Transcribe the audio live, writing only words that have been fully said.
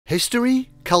History,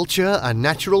 culture and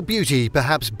natural beauty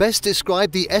perhaps best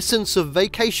describe the essence of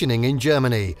vacationing in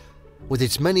Germany. With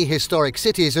its many historic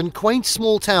cities and quaint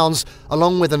small towns,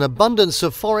 along with an abundance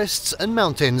of forests and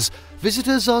mountains,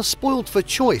 visitors are spoilt for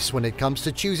choice when it comes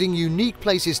to choosing unique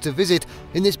places to visit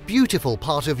in this beautiful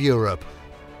part of Europe.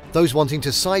 Those wanting to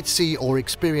sightsee or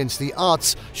experience the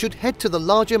arts should head to the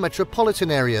larger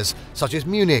metropolitan areas such as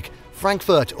Munich,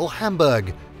 Frankfurt or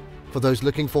Hamburg. For those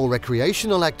looking for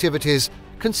recreational activities,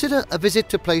 consider a visit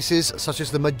to places such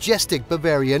as the majestic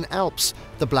Bavarian Alps,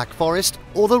 the Black Forest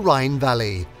or the Rhine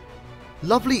Valley.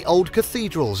 Lovely old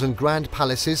cathedrals and grand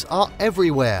palaces are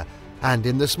everywhere, and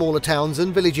in the smaller towns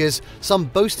and villages, some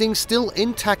boasting still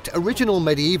intact original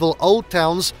medieval old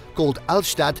towns called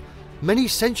Altstadt, many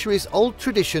centuries-old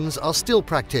traditions are still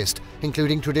practiced,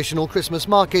 including traditional Christmas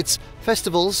markets,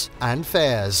 festivals and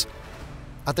fairs.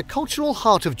 At the cultural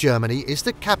heart of Germany is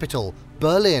the capital,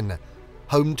 Berlin.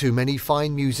 Home to many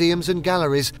fine museums and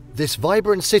galleries, this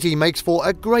vibrant city makes for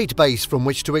a great base from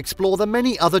which to explore the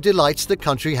many other delights the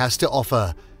country has to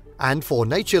offer. And for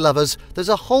nature lovers, there's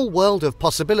a whole world of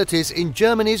possibilities in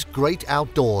Germany's great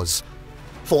outdoors.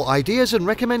 For ideas and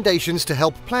recommendations to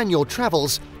help plan your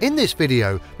travels, in this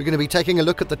video we're going to be taking a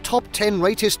look at the top 10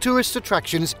 greatest tourist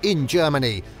attractions in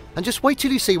Germany. And just wait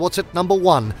till you see what's at number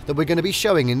 1 that we're going to be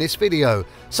showing in this video,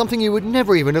 something you would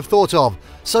never even have thought of,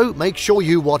 so make sure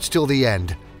you watch till the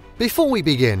end. Before we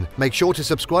begin, make sure to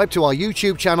subscribe to our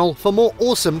YouTube channel for more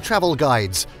awesome travel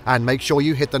guides, and make sure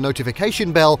you hit the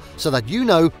notification bell so that you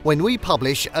know when we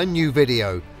publish a new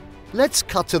video. Let's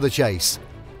cut to the chase.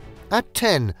 At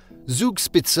 10,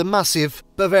 Zugspitze Massif,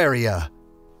 Bavaria.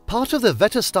 Part of the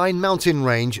Wetterstein mountain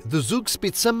range, the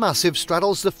Zugspitze Massif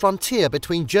straddles the frontier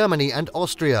between Germany and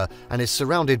Austria and is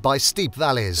surrounded by steep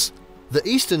valleys. The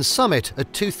eastern summit,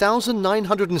 at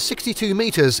 2,962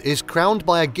 meters, is crowned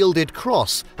by a gilded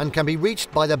cross and can be reached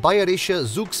by the Bayerische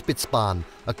Zugspitzbahn,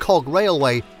 a cog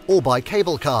railway, or by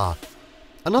cable car.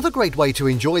 Another great way to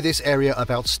enjoy this area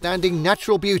of outstanding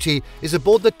natural beauty is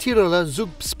aboard the Tiroler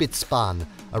Zugspitzbahn,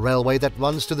 a railway that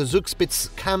runs to the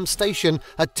Zugspitze Kam station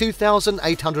at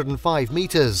 2,805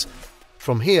 meters.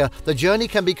 From here, the journey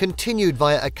can be continued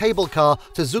via a cable car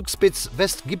to Zugspitze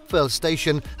Westgipfel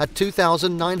station at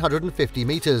 2,950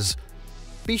 meters.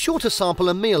 Be sure to sample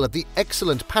a meal at the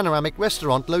excellent panoramic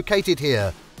restaurant located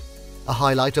here. A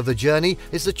highlight of the journey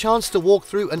is the chance to walk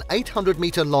through an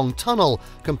 800-meter-long tunnel,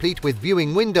 complete with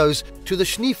viewing windows, to the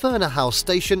Schneefernerhaus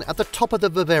station at the top of the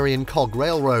Bavarian Cog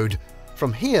Railroad.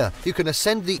 From here, you can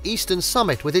ascend the eastern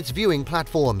summit with its viewing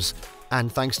platforms.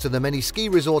 And thanks to the many ski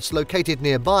resorts located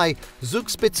nearby,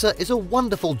 Zugspitze is a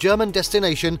wonderful German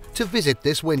destination to visit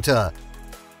this winter.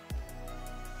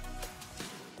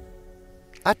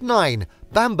 At 9,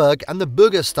 Bamberg and the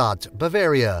Bürgerstadt,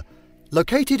 Bavaria.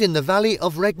 Located in the valley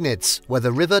of Regnitz, where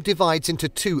the river divides into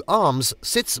two arms,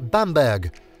 sits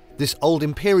Bamberg. This old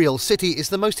imperial city is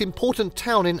the most important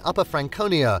town in Upper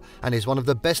Franconia and is one of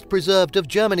the best preserved of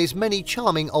Germany's many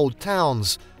charming old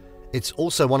towns. It's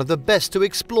also one of the best to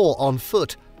explore on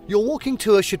foot. Your walking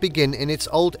tour should begin in its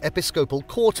old episcopal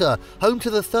quarter, home to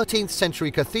the 13th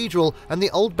century cathedral and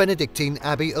the old Benedictine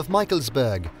Abbey of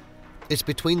Michaelsberg. It's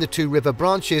between the two river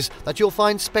branches that you'll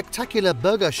find spectacular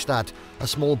Bürgerstadt, a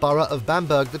small borough of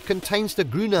Bamberg that contains the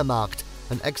Grünermarkt,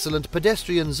 an excellent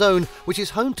pedestrian zone which is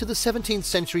home to the 17th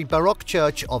century Baroque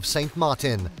church of St.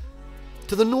 Martin.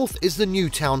 To the north is the new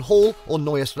town hall, or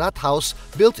Neues Rathaus,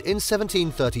 built in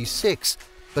 1736.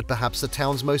 But perhaps the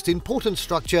town's most important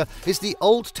structure is the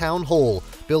old town hall,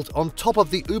 built on top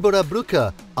of the Überer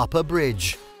Brücke, upper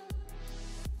bridge.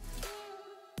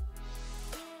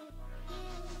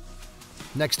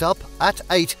 Next up, at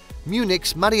 8,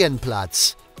 Munich's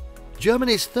Marienplatz.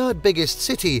 Germany's third biggest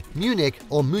city, Munich,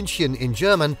 or München in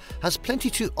German, has plenty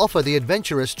to offer the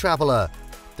adventurous traveller.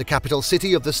 The capital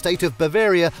city of the state of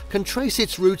Bavaria can trace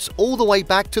its roots all the way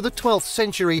back to the 12th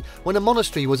century, when a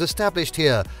monastery was established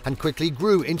here and quickly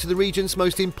grew into the region's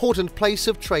most important place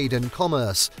of trade and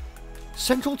commerce.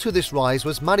 Central to this rise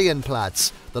was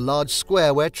Marienplatz, the large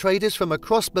square where traders from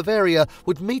across Bavaria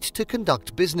would meet to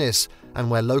conduct business,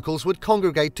 and where locals would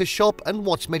congregate to shop and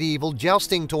watch medieval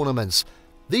jousting tournaments.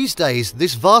 These days,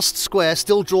 this vast square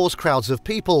still draws crowds of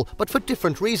people, but for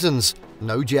different reasons.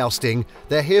 No jousting.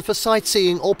 They're here for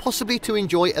sightseeing or possibly to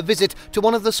enjoy a visit to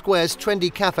one of the square's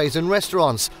trendy cafes and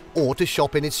restaurants, or to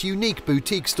shop in its unique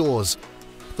boutique stores.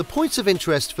 The points of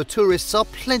interest for tourists are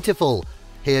plentiful.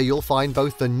 Here you'll find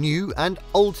both the new and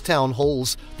old town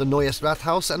halls, the Neues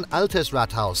Rathaus and Altes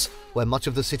Rathaus, where much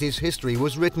of the city's history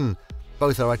was written.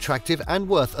 Both are attractive and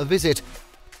worth a visit.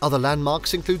 Other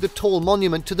landmarks include the tall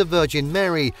monument to the Virgin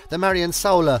Mary, the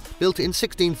Mariensäule, built in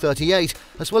 1638,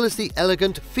 as well as the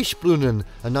elegant Fischbrunnen,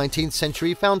 a 19th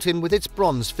century fountain with its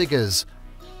bronze figures.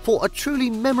 For a truly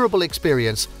memorable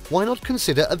experience, why not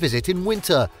consider a visit in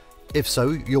winter? If so,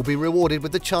 you'll be rewarded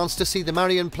with the chance to see the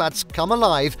Marienplatz come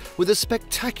alive with a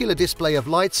spectacular display of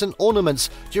lights and ornaments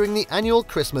during the annual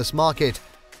Christmas market.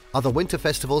 Other winter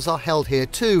festivals are held here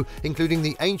too, including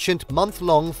the ancient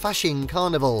month-long Fasching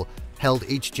Carnival. Held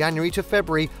each January to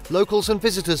February, locals and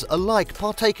visitors alike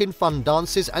partake in fun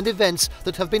dances and events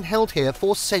that have been held here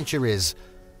for centuries.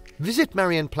 Visit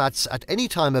Marienplatz at any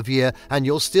time of year and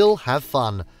you'll still have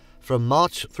fun. From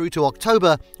March through to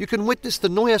October, you can witness the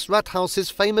Neues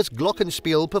Rathauses' famous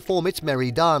Glockenspiel perform its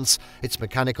merry dance, its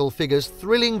mechanical figures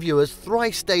thrilling viewers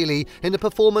thrice daily in a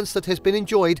performance that has been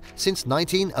enjoyed since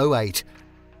 1908.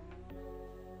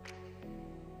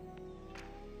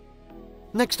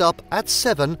 Next up, at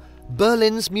 7,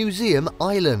 Berlin's Museum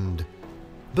Island.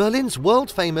 Berlin's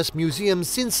world-famous Museum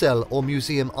Zinsel, or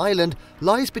Museum Island,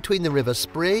 lies between the river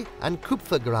Spree and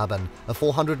Kupfergraben, a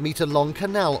 400-metre-long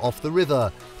canal off the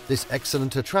river. This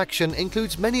excellent attraction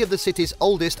includes many of the city's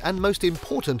oldest and most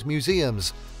important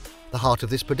museums. The heart of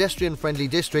this pedestrian-friendly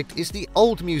district is the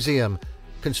Old Museum.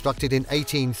 Constructed in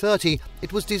 1830,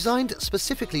 it was designed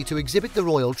specifically to exhibit the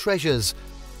royal treasures.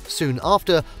 Soon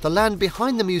after, the land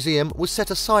behind the museum was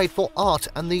set aside for art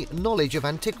and the knowledge of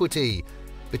antiquity.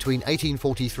 Between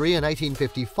 1843 and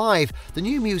 1855, the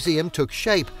new museum took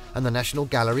shape and the National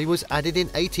Gallery was added in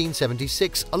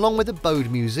 1876 along with the Bode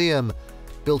Museum.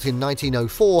 Built in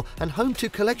 1904 and home to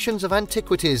collections of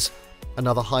antiquities.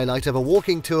 Another highlight of a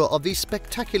walking tour of these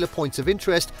spectacular points of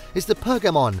interest is the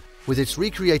Pergamon, with its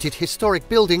recreated historic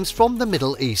buildings from the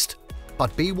Middle East.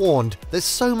 But be warned, there's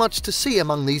so much to see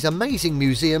among these amazing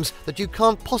museums that you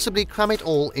can't possibly cram it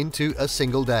all into a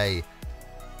single day.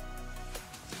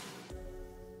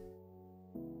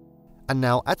 And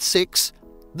now at 6,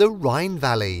 the Rhine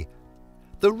Valley.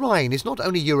 The Rhine is not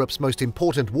only Europe's most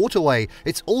important waterway,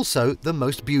 it's also the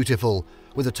most beautiful.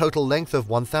 With a total length of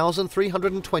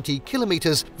 1,320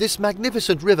 kilometers, this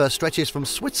magnificent river stretches from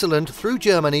Switzerland through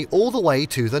Germany all the way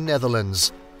to the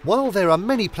Netherlands. While there are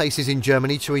many places in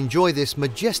Germany to enjoy this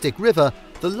majestic river,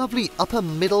 the lovely upper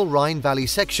middle Rhine Valley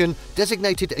section,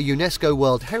 designated a UNESCO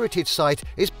World Heritage Site,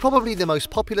 is probably the most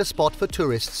popular spot for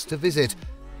tourists to visit.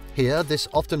 Here, this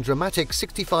often dramatic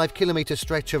 65-kilometre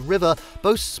stretch of river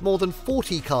boasts more than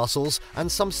 40 castles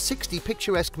and some 60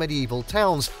 picturesque medieval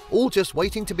towns, all just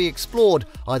waiting to be explored,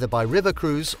 either by river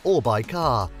cruise or by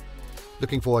car.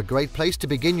 Looking for a great place to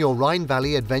begin your Rhine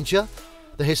Valley adventure?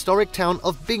 The historic town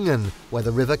of Bingen, where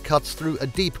the river cuts through a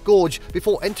deep gorge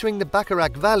before entering the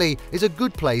Bacharach Valley, is a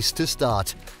good place to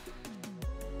start.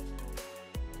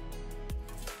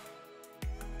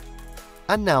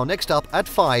 And now next up at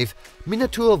 5,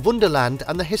 Miniatur Wunderland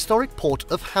and the historic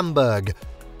port of Hamburg.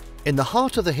 In the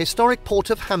heart of the historic port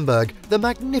of Hamburg, the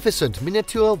magnificent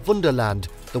Miniatur Wunderland,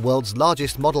 the world's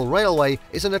largest model railway,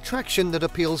 is an attraction that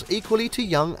appeals equally to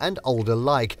young and old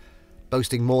alike.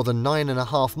 Boasting more than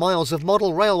 9.5 miles of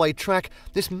model railway track,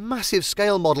 this massive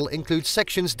scale model includes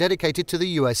sections dedicated to the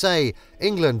USA,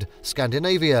 England,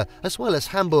 Scandinavia, as well as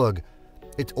Hamburg.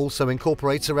 It also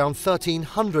incorporates around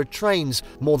 1,300 trains,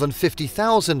 more than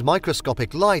 50,000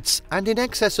 microscopic lights, and in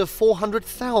excess of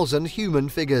 400,000 human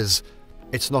figures.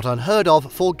 It's not unheard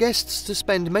of for guests to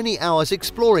spend many hours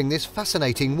exploring this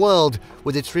fascinating world,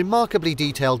 with its remarkably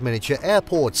detailed miniature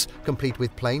airports, complete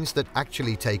with planes that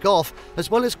actually take off, as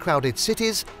well as crowded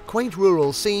cities, quaint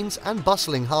rural scenes and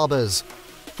bustling harbours.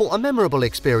 For a memorable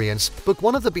experience, book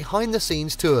one of the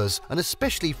behind-the-scenes tours, an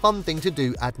especially fun thing to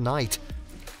do at night.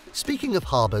 Speaking of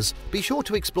harbours, be sure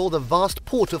to explore the vast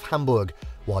port of Hamburg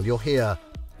while you're here.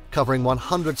 Covering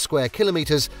 100 square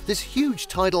kilometres, this huge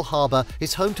tidal harbour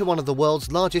is home to one of the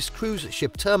world's largest cruise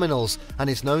ship terminals and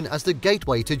is known as the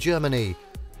gateway to Germany.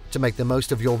 To make the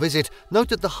most of your visit, note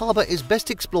that the harbour is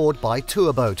best explored by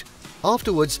tour boat.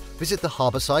 Afterwards, visit the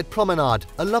Harbourside Promenade,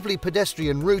 a lovely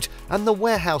pedestrian route, and the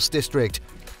Warehouse District.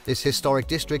 This historic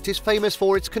district is famous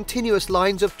for its continuous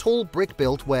lines of tall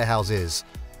brick-built warehouses.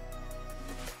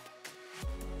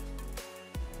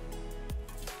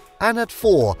 And at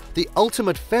 4, the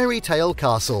ultimate fairy tale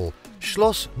castle,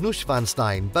 Schloss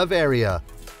Neuschwanstein, Bavaria.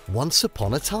 Once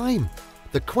upon a time,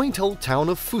 the quaint old town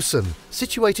of Füssen,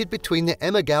 situated between the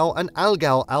Emmergau and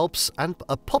Allgäu Alps and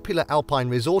a popular alpine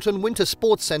resort and winter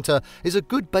sports centre, is a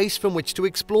good base from which to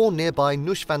explore nearby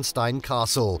Neuschwanstein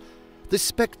Castle. This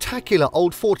spectacular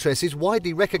old fortress is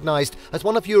widely recognised as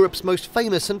one of Europe's most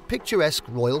famous and picturesque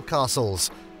royal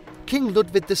castles. King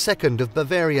Ludwig II of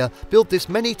Bavaria built this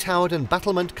many-towered and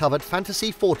battlement-covered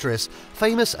fantasy fortress,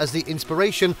 famous as the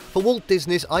inspiration for Walt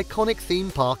Disney's iconic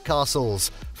theme park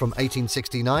castles, from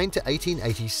 1869 to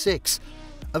 1886.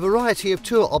 A variety of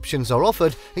tour options are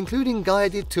offered, including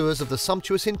guided tours of the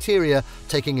sumptuous interior,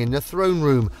 taking in the throne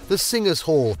room, the Singers'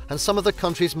 Hall, and some of the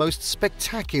country's most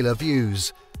spectacular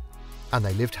views. And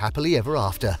they lived happily ever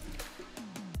after.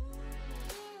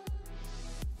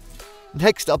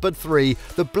 Next up at 3,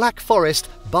 the Black Forest,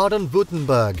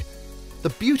 Baden-Württemberg. The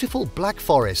beautiful Black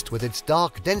Forest, with its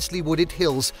dark, densely wooded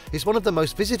hills, is one of the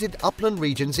most visited upland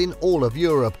regions in all of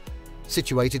Europe.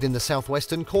 Situated in the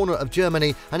southwestern corner of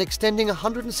Germany and extending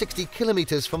 160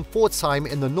 kilometers from Pforzheim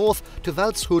in the north to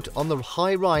Waldshut on the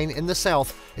High Rhine in the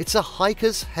south, it's a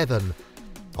hiker's heaven.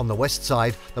 On the west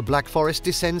side, the Black Forest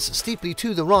descends steeply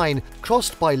to the Rhine,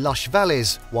 crossed by lush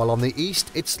valleys, while on the east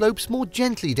it slopes more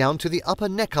gently down to the upper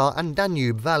Neckar and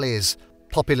Danube valleys.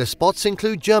 Popular spots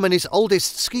include Germany's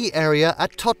oldest ski area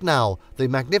at Todtnau, the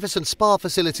magnificent spa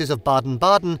facilities of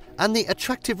Baden-Baden, and the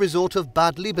attractive resort of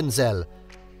Bad Liebenzell.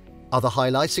 Other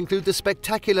highlights include the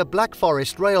spectacular Black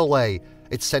Forest Railway.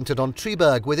 It's centered on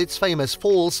Triberg with its famous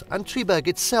falls, and Triberg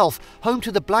itself, home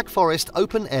to the Black Forest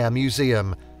Open Air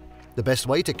Museum. The best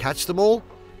way to catch them all?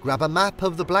 Grab a map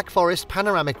of the Black Forest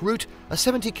panoramic route, a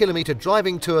 70-kilometer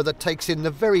driving tour that takes in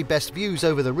the very best views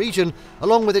over the region,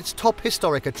 along with its top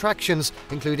historic attractions,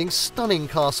 including stunning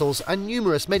castles and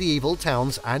numerous medieval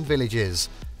towns and villages.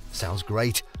 Sounds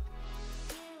great.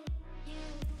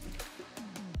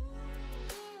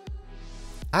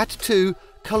 At 2,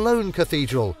 Cologne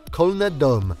Cathedral, Kölner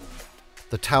Dom.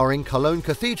 The towering Cologne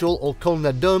Cathedral, or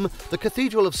Kölner Dom, the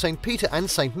Cathedral of St. Peter and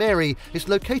St. Mary, is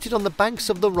located on the banks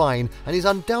of the Rhine and is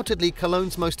undoubtedly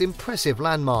Cologne's most impressive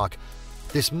landmark.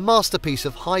 This masterpiece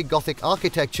of high Gothic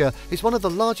architecture is one of the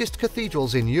largest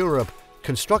cathedrals in Europe.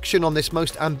 Construction on this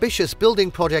most ambitious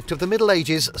building project of the Middle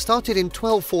Ages started in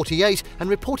 1248 and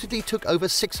reportedly took over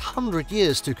 600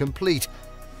 years to complete.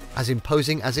 As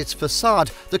imposing as its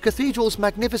facade, the cathedral's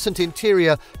magnificent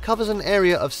interior covers an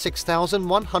area of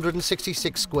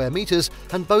 6,166 square meters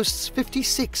and boasts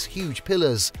 56 huge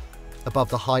pillars. Above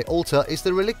the high altar is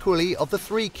the reliquary of the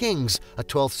Three Kings, a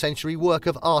 12th century work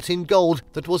of art in gold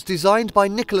that was designed by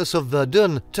Nicholas of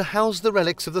Verdun to house the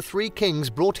relics of the Three Kings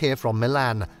brought here from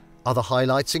Milan. Other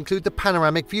highlights include the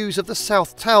panoramic views of the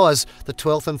South Towers, the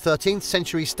 12th and 13th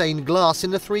century stained glass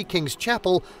in the Three Kings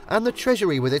Chapel, and the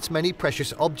treasury with its many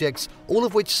precious objects, all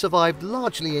of which survived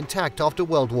largely intact after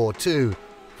World War II.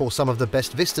 For some of the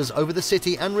best vistas over the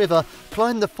city and river,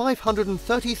 climb the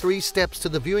 533 steps to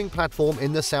the viewing platform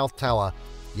in the South Tower.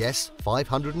 Yes,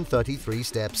 533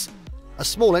 steps. A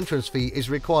small entrance fee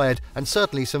is required, and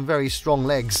certainly some very strong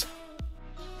legs.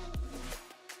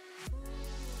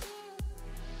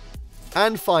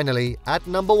 And finally, at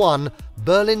number 1,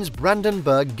 Berlin's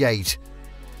Brandenburg Gate.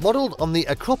 Modelled on the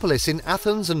Acropolis in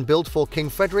Athens and built for King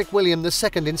Frederick William II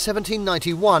in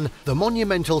 1791, the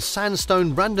monumental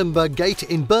sandstone Brandenburg Gate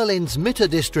in Berlin's Mitte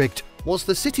district was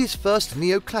the city's first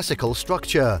neoclassical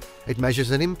structure. It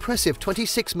measures an impressive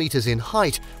 26 meters in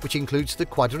height, which includes the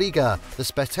quadriga, the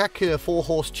spectacular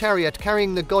four-horse chariot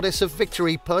carrying the goddess of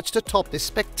victory perched atop this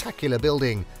spectacular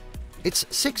building. Its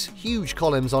 6 huge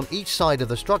columns on each side of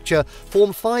the structure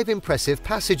form 5 impressive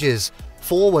passages.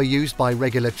 4 were used by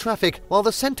regular traffic, while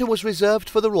the centre was reserved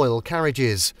for the royal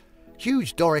carriages.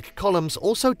 Huge Doric columns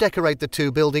also decorate the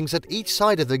 2 buildings at each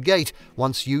side of the gate,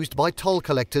 once used by toll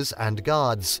collectors and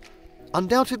guards.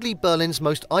 Undoubtedly Berlin's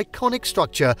most iconic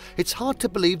structure, it's hard to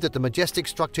believe that the majestic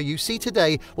structure you see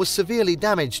today was severely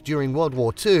damaged during World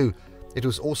War II. It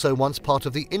was also once part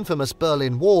of the infamous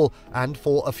Berlin Wall and,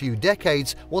 for a few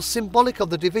decades, was symbolic of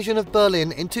the division of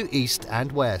Berlin into East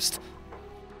and West.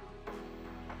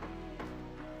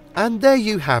 And there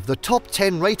you have the top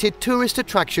 10 rated tourist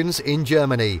attractions in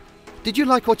Germany. Did you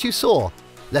like what you saw?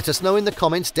 Let us know in the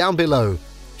comments down below.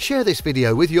 Share this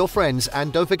video with your friends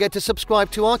and don't forget to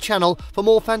subscribe to our channel for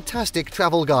more fantastic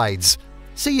travel guides.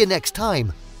 See you next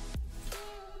time!